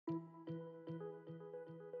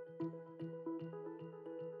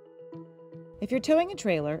If you're towing a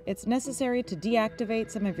trailer, it's necessary to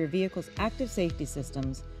deactivate some of your vehicle's active safety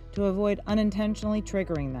systems to avoid unintentionally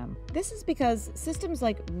triggering them. This is because systems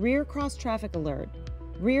like rear cross traffic alert,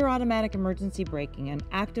 rear automatic emergency braking, and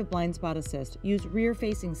active blind spot assist use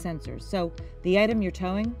rear-facing sensors, so the item you're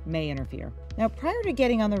towing may interfere. Now, prior to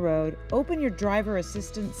getting on the road, open your driver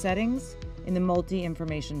assistance settings in the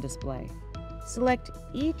multi-information display. Select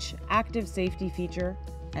each active safety feature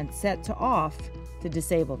and set to off to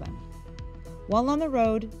disable them. While on the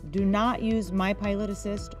road, do not use My Pilot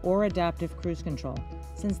Assist or Adaptive Cruise Control,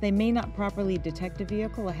 since they may not properly detect a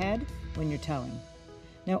vehicle ahead when you're towing.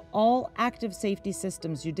 Now, all active safety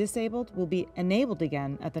systems you disabled will be enabled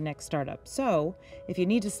again at the next startup. So, if you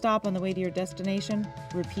need to stop on the way to your destination,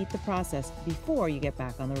 repeat the process before you get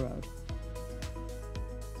back on the road.